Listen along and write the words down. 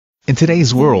In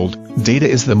today's world, data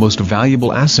is the most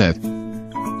valuable asset.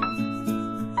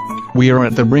 We are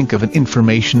at the brink of an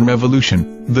information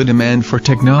revolution. The demand for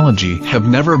technology have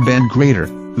never been greater.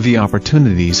 The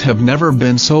opportunities have never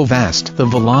been so vast. The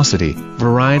velocity,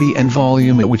 variety and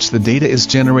volume at which the data is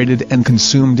generated and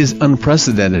consumed is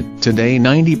unprecedented. Today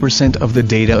 90% of the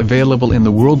data available in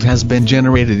the world has been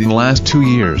generated in the last 2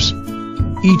 years.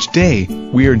 Each day,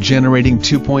 we are generating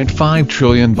 2.5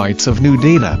 trillion bytes of new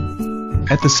data.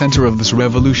 At the center of this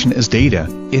revolution is data.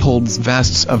 It holds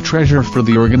vasts of treasure for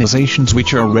the organizations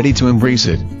which are ready to embrace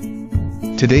it.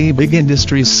 Today big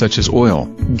industries such as oil,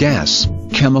 gas,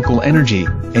 chemical energy,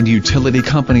 and utility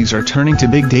companies are turning to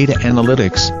big data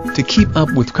analytics to keep up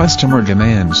with customer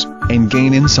demands and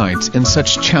gain insights in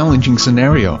such challenging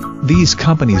scenario. These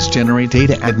companies generate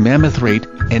data at mammoth rate,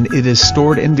 and it is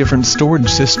stored in different storage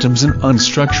systems in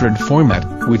unstructured format,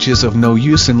 which is of no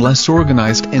use unless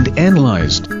organized and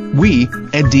analyzed. We,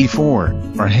 at Defour,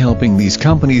 are helping these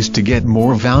companies to get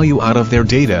more value out of their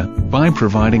data by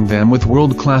providing them with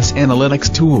world-class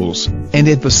analytics tools, and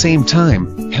at the same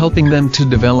time, helping them to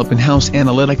develop in-house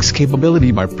analytics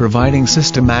capability by providing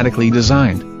systematically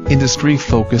designed,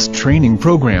 industry-focused training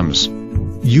programs.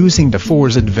 Using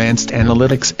Defour's advanced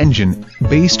analytics engine,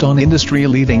 based on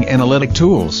industry-leading analytic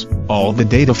tools, all the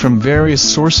data from various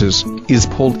sources is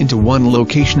pulled into one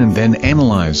location and then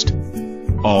analyzed.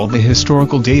 All the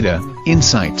historical data,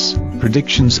 insights,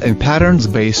 predictions and patterns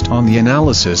based on the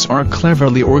analysis are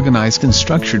cleverly organized in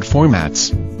structured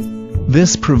formats.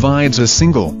 This provides a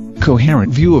single,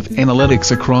 coherent view of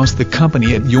analytics across the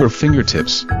company at your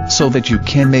fingertips, so that you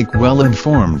can make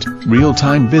well-informed,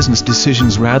 real-time business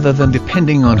decisions rather than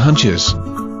depending on hunches.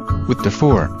 With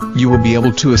Defour, you will be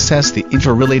able to assess the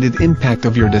interrelated impact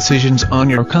of your decisions on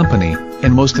your company,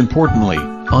 and most importantly,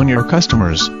 on your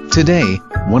customers. Today,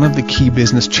 one of the key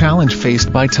business challenge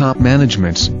faced by top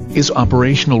managements is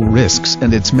operational risks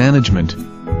and its management.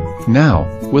 Now,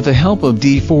 with the help of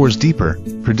Defour's deeper,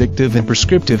 predictive and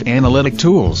prescriptive analytic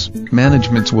tools,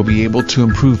 managements will be able to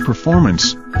improve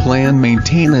performance, plan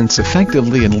maintenance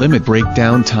effectively and limit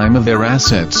breakdown time of their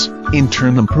assets, in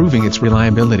turn improving its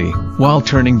reliability, while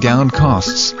turning down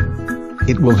costs.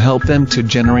 It will help them to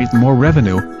generate more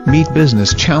revenue, meet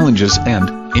business challenges and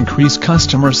increase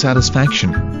customer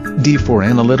satisfaction. Defour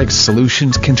Analytics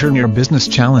solutions can turn your business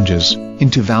challenges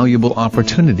into valuable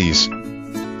opportunities.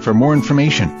 For more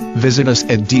information, visit us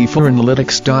at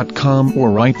defouranalytics.com or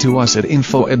write to us at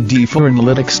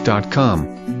info@defouranalytics.com.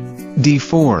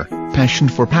 Defour, passion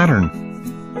for pattern.